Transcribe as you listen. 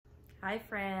Hi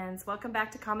friends, welcome back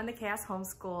to Calm in the Chaos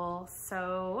Homeschool.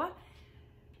 So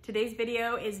today's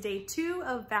video is day 2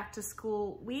 of back to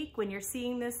school week. When you're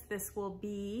seeing this, this will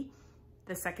be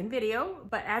the second video,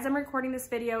 but as I'm recording this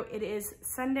video, it is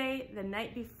Sunday, the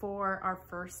night before our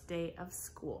first day of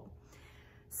school.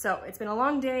 So it's been a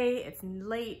long day, it's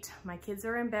late, my kids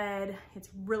are in bed, it's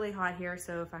really hot here,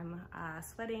 so if I'm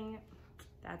sweating,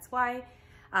 that's why.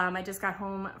 I just got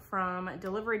home from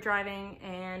delivery driving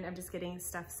and I'm just getting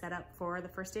stuff set up for the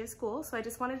first day of school. So I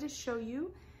just wanted to show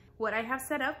you what I have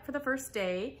set up for the first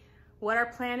day, what our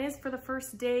plan is for the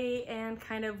first day, and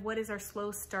kind of what is our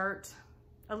slow start,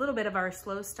 a little bit of our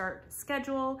slow start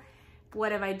schedule.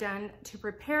 What have I done to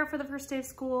prepare for the first day of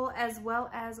school, as well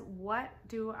as what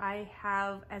do I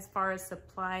have as far as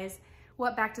supplies,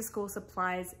 what back to school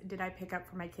supplies did I pick up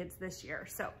for my kids this year.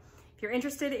 So if you're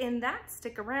interested in that,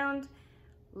 stick around.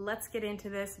 Let's get into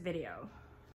this video.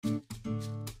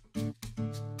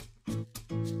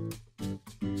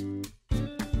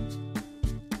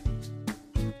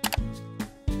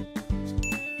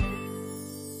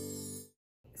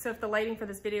 So if the lighting for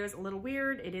this video is a little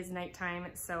weird, it is nighttime,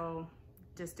 so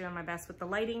just doing my best with the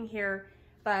lighting here.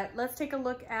 But let's take a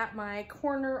look at my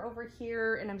corner over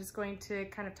here, and I'm just going to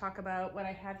kind of talk about what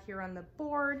I have here on the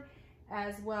board,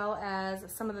 as well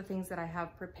as some of the things that I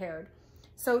have prepared.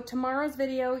 So tomorrow's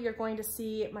video, you're going to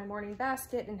see my morning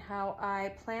basket and how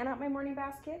I plan out my morning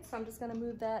basket. So I'm just gonna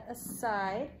move that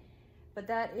aside, but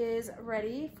that is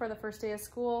ready for the first day of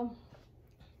school.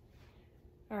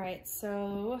 All right,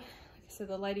 so like I said,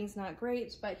 the lighting's not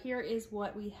great, but here is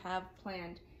what we have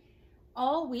planned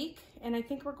all week. And I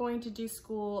think we're going to do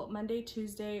school Monday,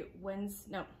 Tuesday,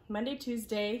 Monday,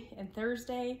 Tuesday, and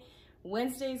Thursday.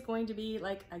 Wednesday is going to be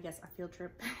like, I guess, a field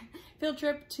trip, field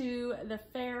trip to the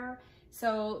fair.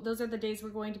 So those are the days we're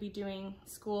going to be doing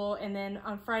school. And then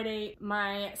on Friday,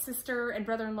 my sister and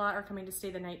brother-in-law are coming to stay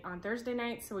the night on Thursday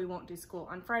night, so we won't do school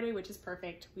on Friday, which is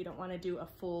perfect. We don't want to do a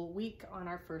full week on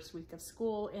our first week of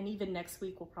school. And even next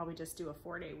week, we'll probably just do a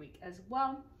 4-day week as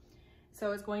well.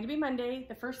 So it's going to be Monday.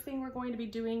 The first thing we're going to be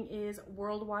doing is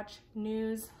World Watch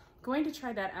News. I'm going to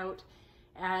try that out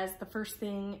as the first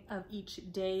thing of each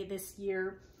day this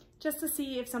year, just to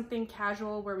see if something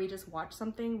casual where we just watch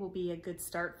something will be a good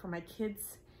start for my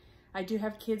kids. I do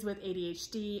have kids with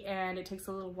ADHD, and it takes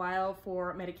a little while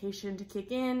for medication to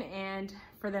kick in and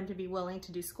for them to be willing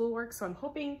to do schoolwork. So I'm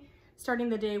hoping starting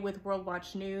the day with World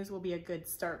Watch News will be a good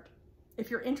start. If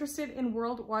you're interested in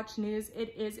World Watch News,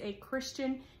 it is a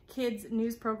Christian kids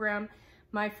news program.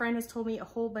 My friend has told me a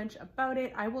whole bunch about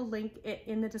it. I will link it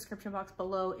in the description box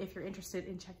below if you're interested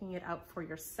in checking it out for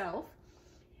yourself.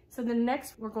 So the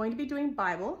next, we're going to be doing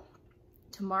Bible.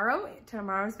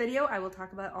 Tomorrow's video, I will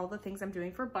talk about all the things I'm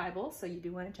doing for Bible, so you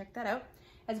do want to check that out,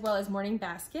 as well as morning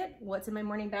basket. What's in my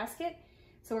morning basket?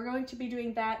 So we're going to be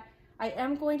doing that. I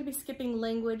am going to be skipping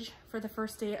language for the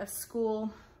first day of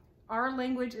school. Our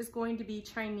language is going to be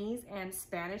Chinese and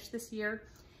Spanish this year,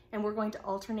 and we're going to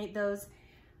alternate those.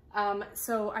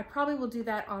 So I probably will do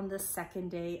that on the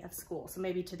second day of school. So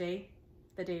maybe today,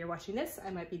 the day you're watching this, I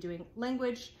might be doing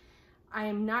language. I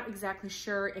am not exactly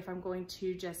sure if I'm going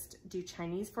to just do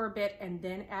Chinese for a bit and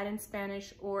then add in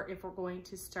Spanish, or if we're going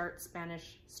to start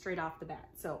Spanish straight off the bat.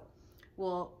 So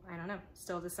I don't know,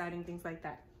 still deciding things like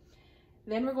that.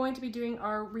 Then we're going to be doing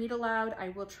our read aloud. I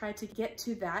will try to get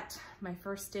to that my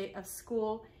first day of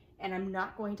school, and I'm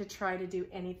not going to try to do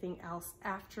anything else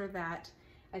after that.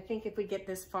 I think if we get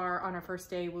this far on our first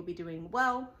day, we'll be doing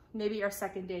well. Maybe our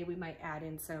second day, we might add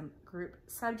in some group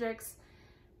subjects.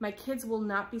 My kids will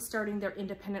not be starting their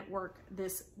independent work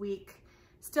this week.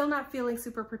 Still not feeling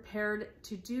super prepared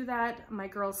to do that. My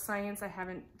girls' science, I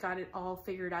haven't got it all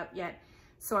figured out yet.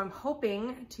 So I'm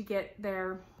hoping to get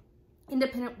their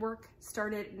independent work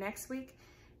started next week,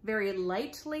 very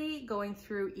lightly going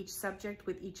through each subject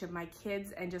with each of my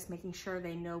kids and just making sure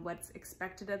they know what's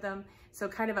expected of them. So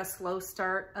kind of a slow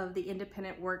start of the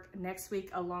independent work next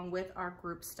week along with our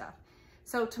group stuff.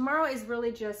 So tomorrow is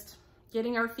really just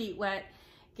getting our feet wet,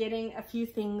 getting a few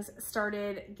things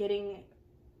started, getting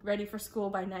ready for school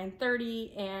by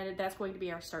 9:30, and that's going to be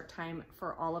our start time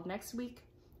for all of next week,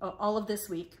 all of this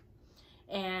week.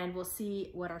 And we'll see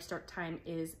what our start time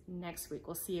is next week.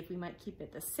 We'll see if we might keep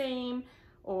it the same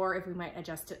or if we might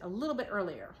adjust it a little bit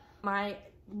earlier. My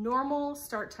normal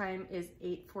start time is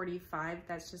 8:45.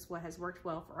 That's just what has worked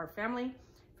well for our family.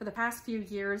 For the past few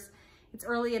years, it's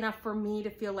early enough for me to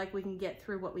feel like we can get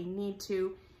through what we need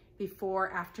to before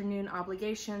afternoon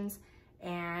obligations,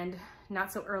 and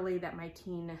not so early that my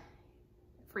teen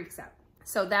freaks out.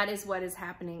 So that is what is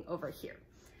happening over here.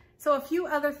 So a few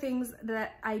other things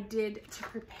that I did to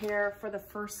prepare for the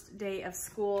first day of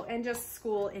school and just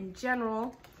school in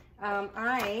general.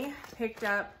 I picked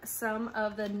up some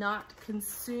of the not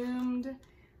consumed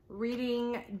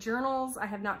reading journals. I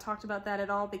have not talked about that at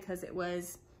all because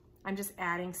I'm just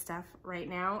adding stuff right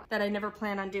now that I never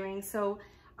plan on doing. So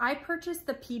I purchased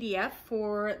the PDF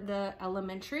for the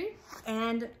elementary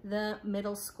and the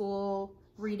middle school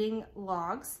reading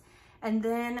logs. And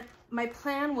then my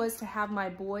plan was to have my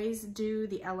boys do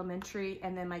the elementary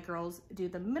and then my girls do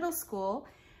the middle school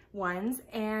ones.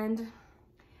 And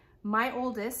my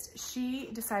oldest,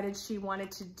 she decided she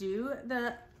wanted to do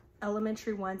the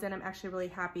elementary ones, and I'm actually really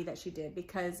happy that she did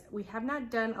because we have not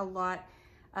done a lot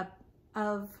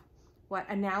of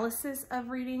analysis of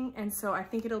reading, and so I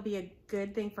think it'll be a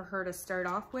good thing for her to start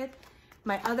off with.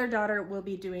 My other daughter will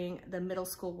be doing the middle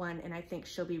school one, and I think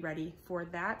she'll be ready for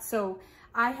that. So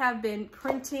I have been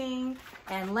printing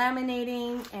and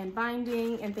laminating and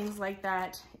binding and things like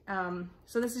that.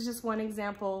 So this is just one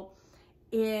example.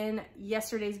 In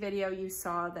yesterday's video, you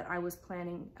saw that I was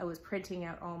printing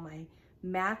out all my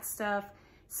math stuff.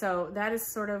 So that is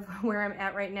sort of where I'm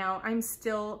at right now. I'm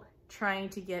still trying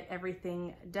to get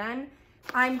everything done.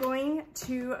 I'm going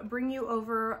to bring you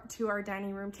over to our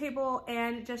dining room table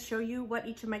and just show you what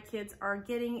each of my kids are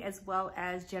getting, as well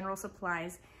as general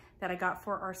supplies that I got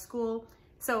for our school.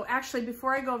 So actually,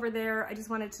 before I go over there, I just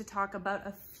wanted to talk about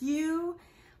a few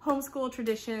homeschool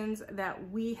traditions that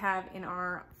we have in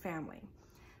our family.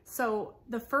 So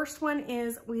the first one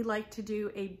is we like to do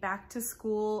a back to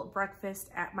school breakfast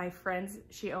at my friend's.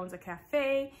 She owns a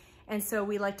cafe, and so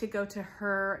we like to go to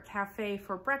her cafe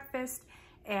for breakfast.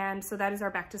 And so that is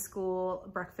our back to school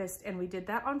breakfast. And we did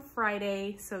that on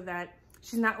Friday so that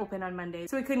she's not open on Monday.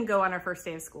 So we couldn't go on our first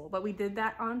day of school, but we did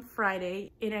that on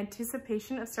Friday in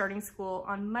anticipation of starting school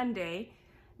on Monday.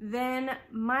 Then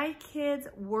my kids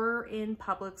were in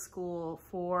public school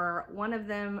for one of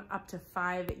them up to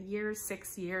 5 years,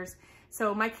 6 years.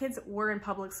 So my kids were in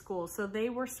public school. So they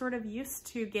were sort of used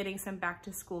to getting some back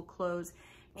to school clothes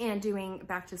and doing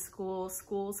back to school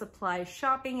supply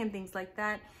shopping and things like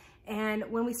that. And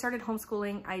when we started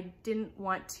homeschooling, I didn't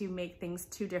want to make things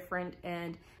too different,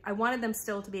 and I wanted them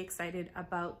still to be excited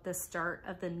about the start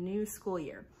of the new school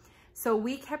year. So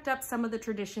we kept up some of the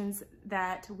traditions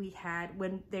that we had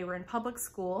when they were in public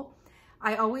school.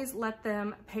 I always let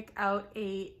them pick out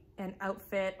an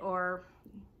outfit or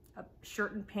a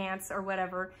shirt and pants or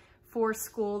whatever for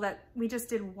school that we just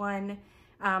did one.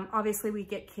 Obviously we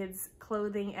get kids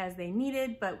clothing as they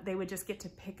needed, but they would just get to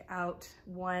pick out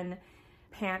one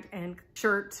pant and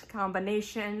shirt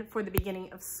combination for the beginning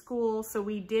of school. So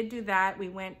we did do that. We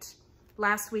went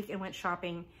last week and went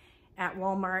shopping at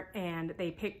Walmart, and they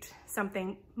picked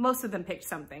something. Most of them picked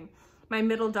something. My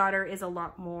middle daughter is a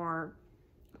lot more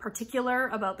particular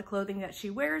about the clothing that she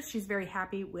wears. She's very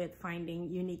happy with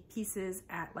finding unique pieces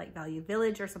at like Value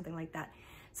Village or something like that.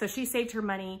 So she saved her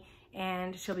money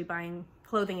and she'll be buying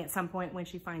clothing at some point when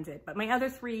she finds it. But my other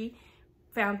three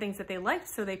found things that they liked,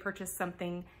 so they purchased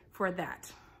something for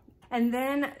that. And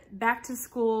then back to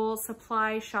school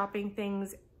supply shopping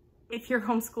things. If you're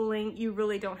homeschooling, you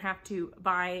really don't have to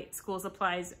buy school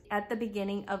supplies at the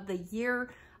beginning of the year.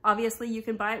 Obviously, you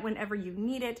can buy it whenever you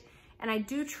need it. And I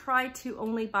do try to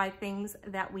only buy things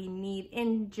that we need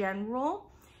in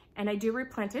general. And I do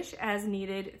replenish as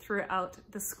needed throughout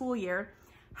the school year.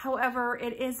 However,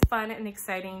 it is fun and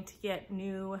exciting to get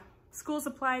new school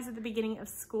supplies at the beginning of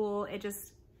school. It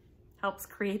just helps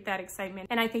create that excitement.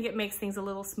 And I think it makes things a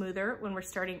little smoother when we're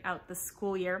starting out the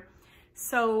school year.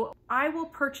 So I will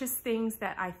purchase things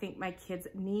that I think my kids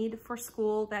need for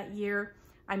school that year.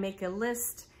 I make a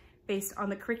list based on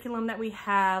the curriculum that we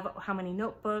have. How many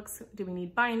notebooks? Do we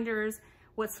need binders?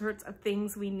 What sorts of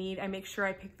things we need? I make sure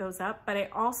I pick those up, but I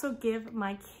also give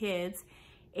my kids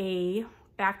a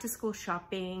back to school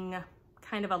shopping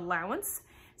kind of allowance.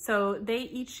 So they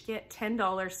each get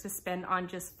 $10 to spend on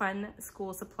just fun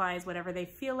school supplies, whatever they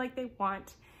feel like they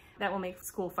want that will make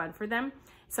school fun for them.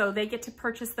 So they get to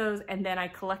purchase those, and then I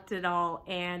collect it all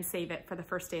and save it for the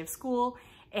first day of school.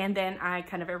 And then I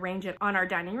kind of arrange it on our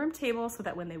dining room table so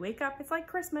that when they wake up, it's like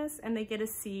Christmas, and they get to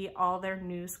see all their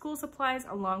new school supplies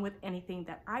along with anything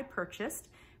that I purchased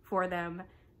for them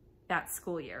that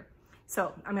school year.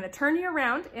 So I'm going to turn you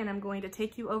around and I'm going to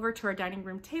take you over to our dining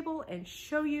room table and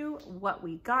show you what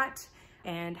we got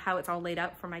and how it's all laid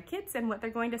out for my kids and what they're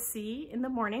going to see in the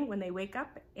morning when they wake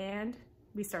up and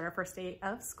we start our first day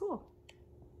of school.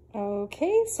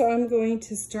 Okay, so I'm going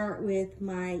to start with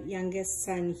my youngest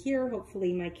son here.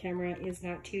 Hopefully my camera is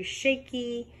not too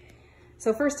shaky.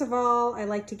 So first of all, I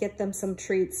like to get them some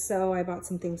treats. So I bought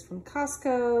some things from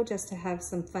Costco just to have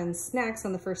some fun snacks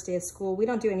on the first day of school. We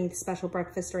don't do any special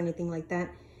breakfast or anything like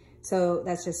that. So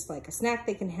that's just like a snack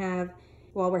they can have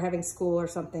while we're having school or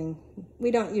something. We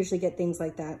don't usually get things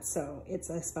like that, so it's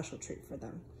a special treat for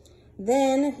them.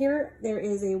 Then here, there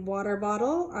is a water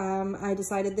bottle. I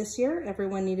decided this year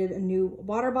everyone needed a new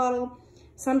water bottle.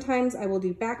 Sometimes I will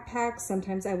do backpacks,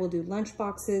 sometimes I will do lunch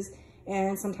boxes,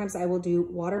 and sometimes I will do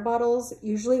water bottles,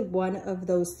 usually one of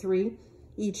those three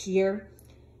each year.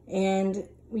 And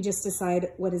we just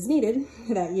decide what is needed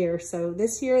that year. So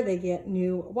this year they get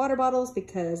new water bottles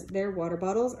because their water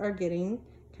bottles are getting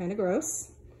kind of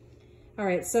gross. All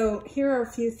right, so here are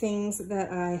a few things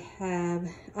that I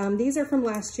have. These are from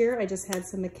last year. I just had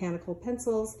some mechanical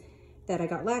pencils that I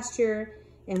got last year,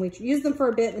 and we used them for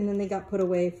a bit and then they got put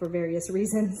away for various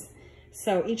reasons.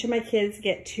 So each of my kids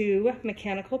get 2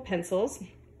 mechanical pencils.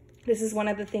 This is one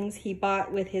of the things he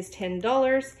bought with his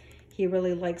 $10. He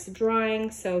really likes drawing,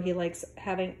 so he likes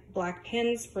having black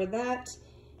pens for that.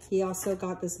 He also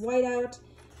got this whiteout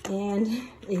and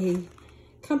a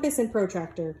compass and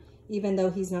protractor. Even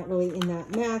though he's not really in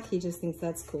that math, he just thinks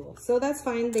that's cool. So that's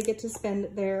fine. They get to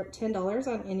spend their $10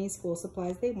 on any school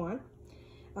supplies they want.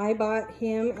 I bought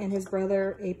him and his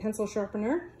brother a pencil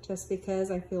sharpener just because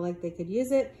I feel like they could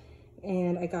use it.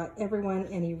 And I got everyone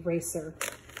an eraser.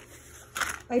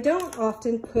 I don't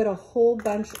often put a whole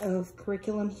bunch of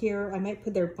curriculum here. I might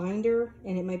put their binder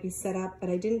and it might be set up, but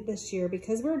I didn't this year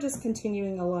because we're just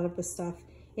continuing a lot of the stuff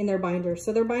in their binder.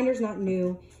 So their binder's not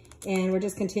new, and we're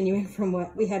just continuing from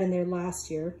what we had in there last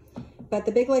year. But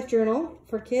the Big Life Journal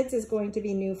for kids is going to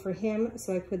be new for him,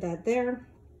 so I put that there.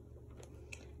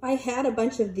 I had a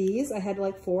bunch of these. I had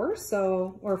like 4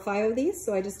 or 5 of these,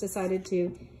 so I just decided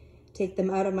to take them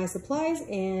out of my supplies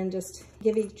and just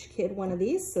give each kid one of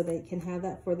these so they can have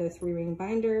that for their 3-ring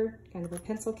binder, kind of a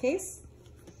pencil case.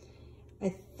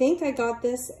 I think I got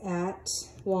this at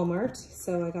Walmart,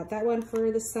 so I got that one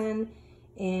for the son,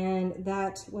 and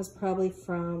that was probably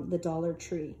from the Dollar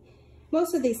Tree.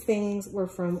 Most of these things were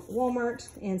from Walmart,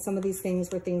 and some of these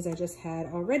things were things I just had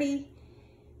already.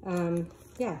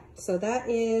 Yeah, so that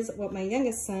is what my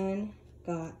youngest son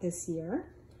got this year.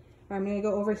 I'm gonna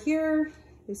go over here.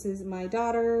 This is my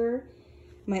daughter,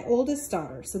 my oldest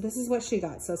daughter. So this is what she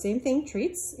got. So same thing,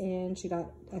 treats, and she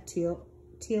got a teal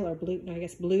or blue, no, I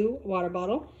guess blue water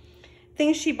bottle.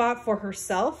 Things she bought for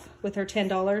herself with her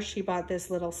 $10. She bought this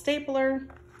little stapler.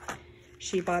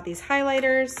 She bought these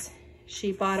highlighters.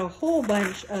 She bought a whole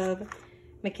bunch of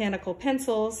mechanical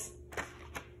pencils.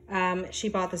 She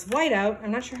bought this whiteout.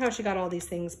 I'm not sure how she got all these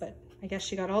things, but I guess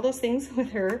she got all those things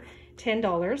with her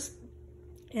 $10.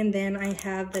 And then I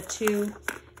have the 2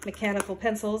 mechanical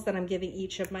pencils that I'm giving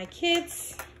each of my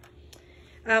kids.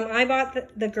 I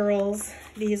bought the girls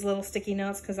these little sticky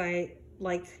notes because I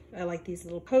like these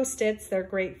little Post-its. They're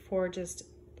great for just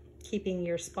keeping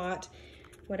your spot,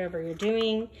 whatever you're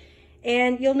doing.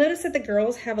 And you'll notice that the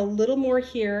girls have a little more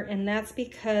here, and that's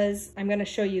because I'm gonna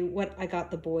show you what I got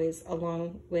the boys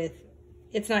along with.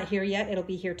 It's not here yet, it'll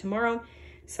be here tomorrow.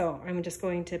 So I'm just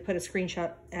going to put a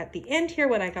screenshot at the end here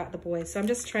what I got the boys. So I'm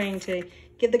just trying to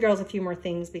give the girls a few more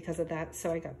things because of that.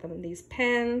 So I got them these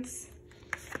pens,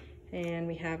 and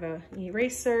we have an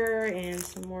eraser and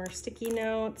some more sticky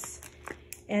notes.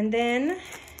 And then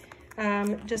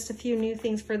just a few new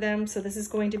things for them. So this is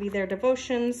going to be their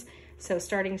devotions. So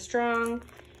starting strong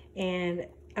and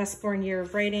Usborne Year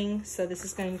of Writing. So this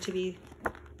is going to be,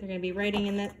 they're going to be writing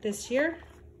in that this year.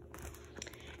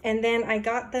 And then I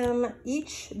got them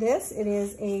each this. It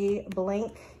is a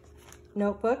blank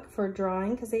notebook for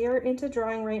drawing because they are into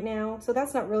drawing right now. So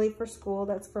that's not really for school.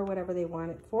 That's for whatever they want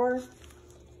it for.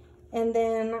 And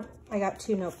then I got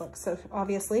 2 notebooks. So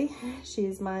obviously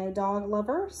she's my dog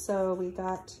lover. So we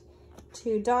got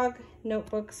 2 dog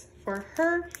notebooks for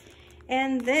her.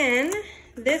 And then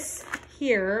this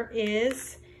here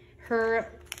is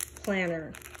her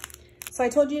planner. So I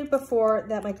told you before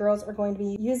that my girls are going to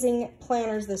be using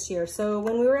planners this year. So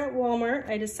when we were at Walmart,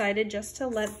 I decided just to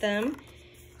let them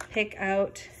pick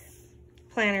out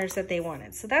planners that they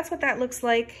wanted. So that's what that looks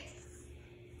like.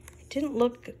 I didn't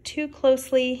look too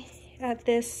closely at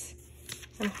this.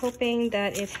 I'm hoping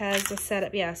that it has the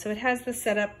setup. Yeah, so it has the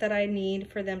setup that I need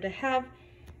for them to have.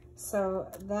 So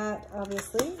that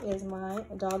obviously is my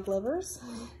dog lovers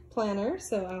planner.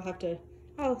 So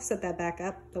I'll set that back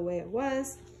up the way it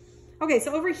was. Okay,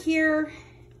 so over here,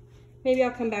 maybe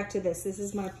I'll come back to this. This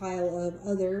is my pile of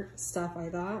other stuff I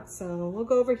got. So we'll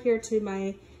go over here to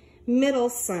my middle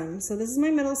son. So this is my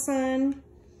middle son.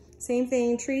 Same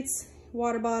thing, treats,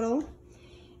 water bottle,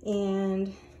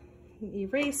 and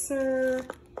eraser,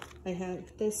 I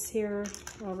have this here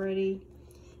already,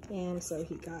 and so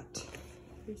he got,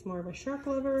 he's more of a shark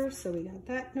lover, so we got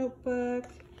that notebook,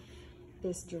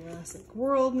 this Jurassic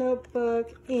World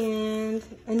notebook, and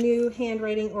a new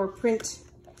handwriting or print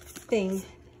thing,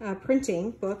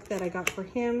 printing book that I got for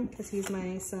him because he's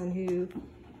my son who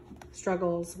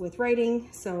struggles with writing.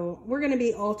 So we're going to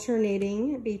be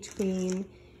alternating between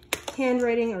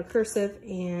handwriting or cursive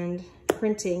and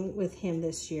printing with him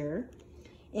this year.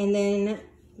 And then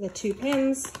the 2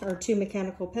 pens or 2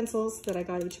 mechanical pencils that I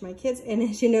got each of my kids. And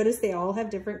as you notice, they all have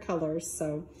different colors.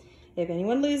 So if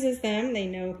anyone loses them, they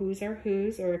know whose are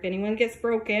whose, or if anyone gets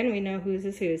broken, we know whose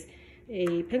is whose.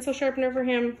 A pencil sharpener for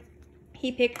him.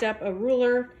 He picked up a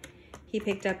ruler. He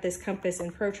picked up this compass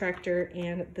and protractor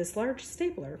and this large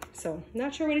stapler. So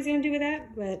not sure what he's gonna do with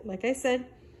that, but like I said,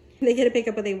 they get to pick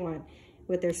up what they want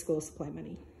with their school supply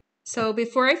money. So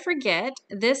before I forget,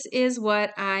 this is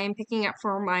what I'm picking up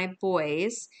for my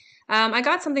boys. I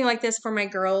got something like this for my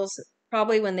girls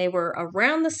probably when they were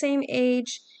around the same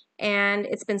age, and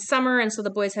it's been summer, and so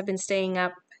the boys have been staying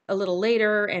up a little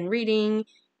later and reading,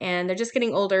 and they're just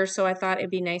getting older, so I thought it'd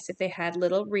be nice if they had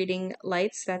little reading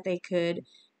lights that they could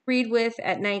read with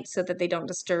at night so that they don't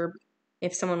disturb.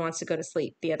 If someone wants to go to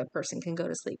sleep, the other person can go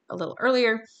to sleep a little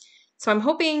earlier. So I'm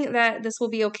hoping that this will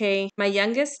be okay. My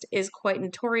youngest is quite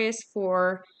notorious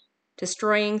for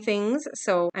destroying things,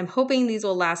 so I'm hoping these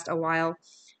will last a while.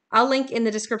 I'll link in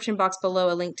the description box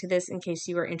below a link to this in case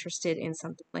you are interested in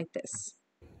something like this.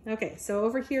 Okay, so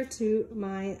over here to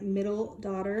my middle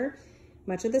daughter,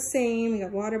 much of the same. We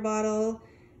got water bottle,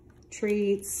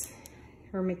 treats,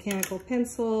 her mechanical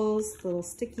pencils, little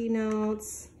sticky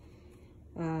notes,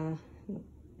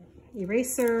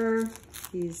 eraser,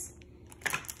 these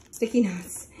sticky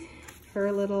notes,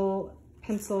 her little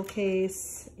pencil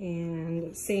case,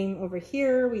 and same over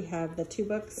here. We have the 2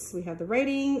 books. We have the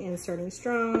writing and starting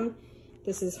strong.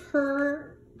 This is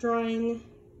her drawing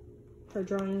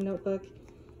notebook,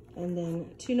 and then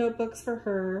 2 notebooks for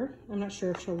her. I'm not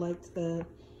sure if she'll like the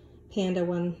panda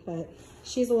one, but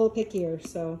she's a little pickier,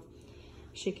 so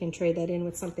she can trade that in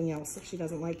with something else if she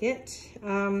doesn't like it.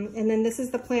 And then this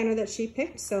is the planner that she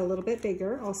picked, so a little bit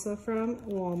bigger, also from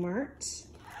Walmart.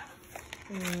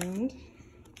 And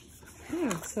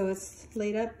yeah, so it's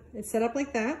laid up, it's set up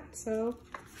like that. So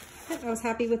yeah, I was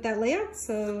happy with that layout,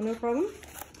 so no problem.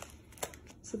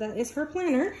 So that is her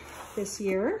planner this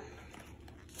year.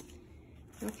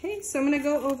 Okay, so I'm gonna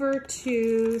go over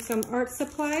to some art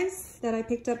supplies that I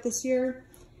picked up this year.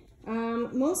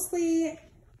 Mostly,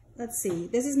 let's see,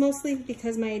 this is mostly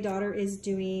because my daughter is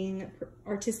doing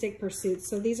artistic pursuits.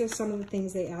 So these are some of the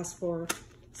things they asked for.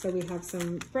 So we have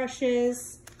some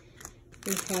brushes.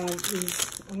 We have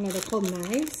these, I don't know, they're called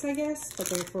knives, I guess, but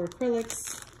they're for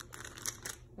acrylics.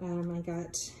 I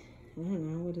got, I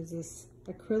don't know, what is this?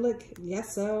 Acrylic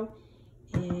gesso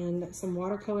and some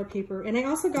watercolor paper. And I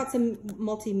also got some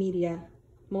multimedia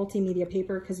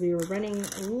paper because we were running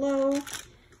low.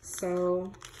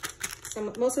 So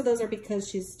most of those are because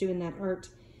she's doing that art,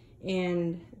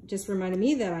 and just reminded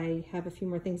me that I have a few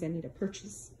more things I need to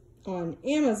purchase on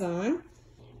Amazon.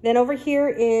 Then over here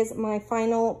is my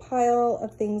final pile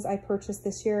of things I purchased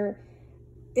this year.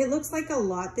 It looks like a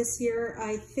lot this year.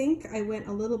 I think I went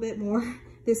a little bit more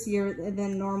this year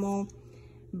than normal,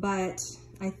 but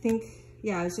I think,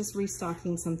 yeah, I was just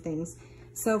restocking some things.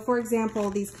 So for example,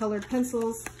 these colored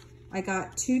pencils, I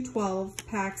got 2 12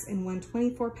 packs and 1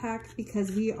 24 pack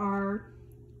because we are,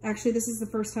 actually this is the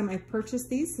first time I've purchased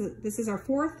these. So this is our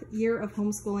 4th year of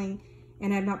homeschooling,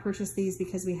 and I've not purchased these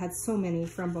because we had so many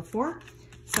from before.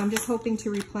 So I'm just hoping to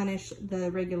replenish the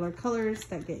regular colors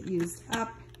that get used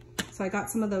up. So I got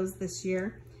some of those this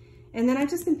year. And then I've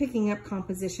just been picking up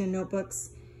composition notebooks.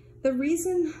 The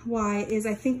reason why is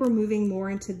I think we're moving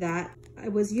more into that. I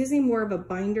was using more of a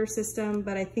binder system,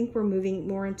 but I think we're moving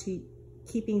more into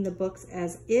keeping the books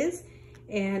as is,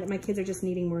 and my kids are just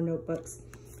needing more notebooks.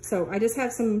 So I just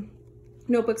have some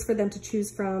notebooks for them to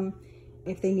choose from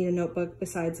if they need a notebook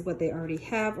besides what they already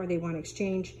have or they want to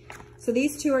exchange. So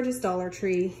these 2 are just Dollar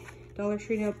Tree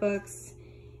notebooks,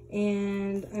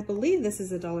 and I believe this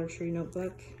is a Dollar Tree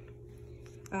notebook.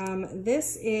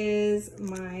 This is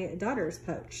my daughter's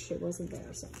pouch. It wasn't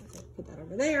there, so I'll put that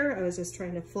over there. I was just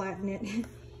trying to flatten it.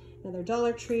 Another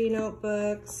Dollar Tree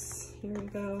notebooks. Here we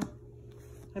go.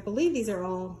 I believe these are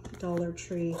all Dollar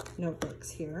Tree notebooks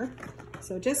here.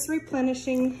 So just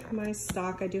replenishing my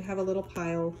stock. I do have a little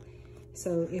pile,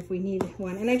 so if we need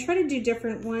one. And I try to do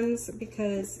different ones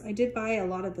because I did buy a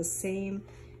lot of the same,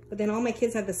 but then all my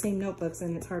kids have the same notebooks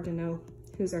and it's hard to know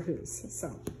whose are whose.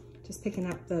 So just picking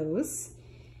up those.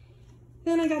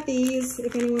 Then I got these.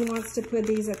 If anyone wants to put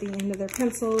these at the end of their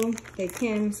pencil, they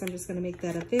can, so I'm just gonna make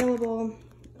that available.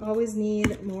 Always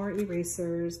need more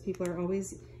erasers. People are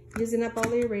always using up all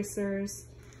the erasers.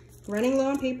 Running low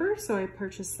on paper, so I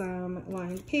purchased some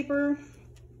lined paper.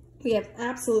 We have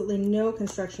absolutely no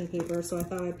construction paper, so I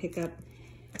thought I'd pick up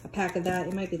a pack of that.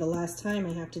 It might be the last time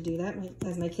I have to do that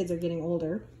as my kids are getting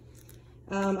older.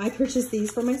 I purchased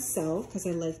these for myself because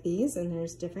I like these, and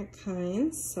there's different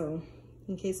kinds, so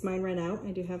in case mine run out,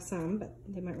 I do have some, but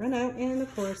they might run out. And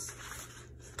of course,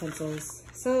 pencils.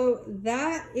 So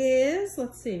that is,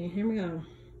 let's see, here we go.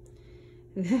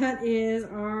 That is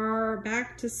our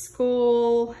back to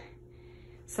school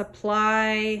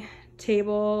supply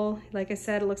table. Like I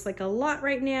said, it looks like a lot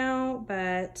right now,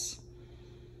 but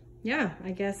yeah,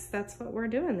 I guess that's what we're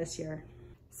doing this year.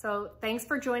 So thanks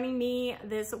for joining me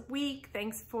this week.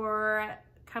 Thanks for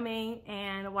coming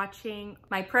and watching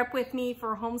my prep with me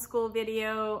for homeschool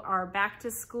video, our back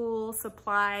to school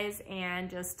supplies, and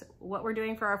just what we're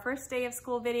doing for our first day of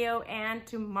school video, and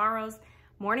tomorrow's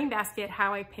morning basket,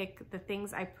 how I pick the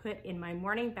things I put in my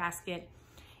morning basket.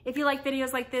 If you like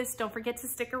videos like this, don't forget to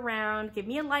stick around. Give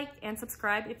me a like and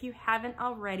subscribe if you haven't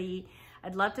already.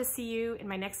 I'd love to see you in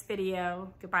my next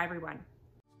video. Goodbye, everyone.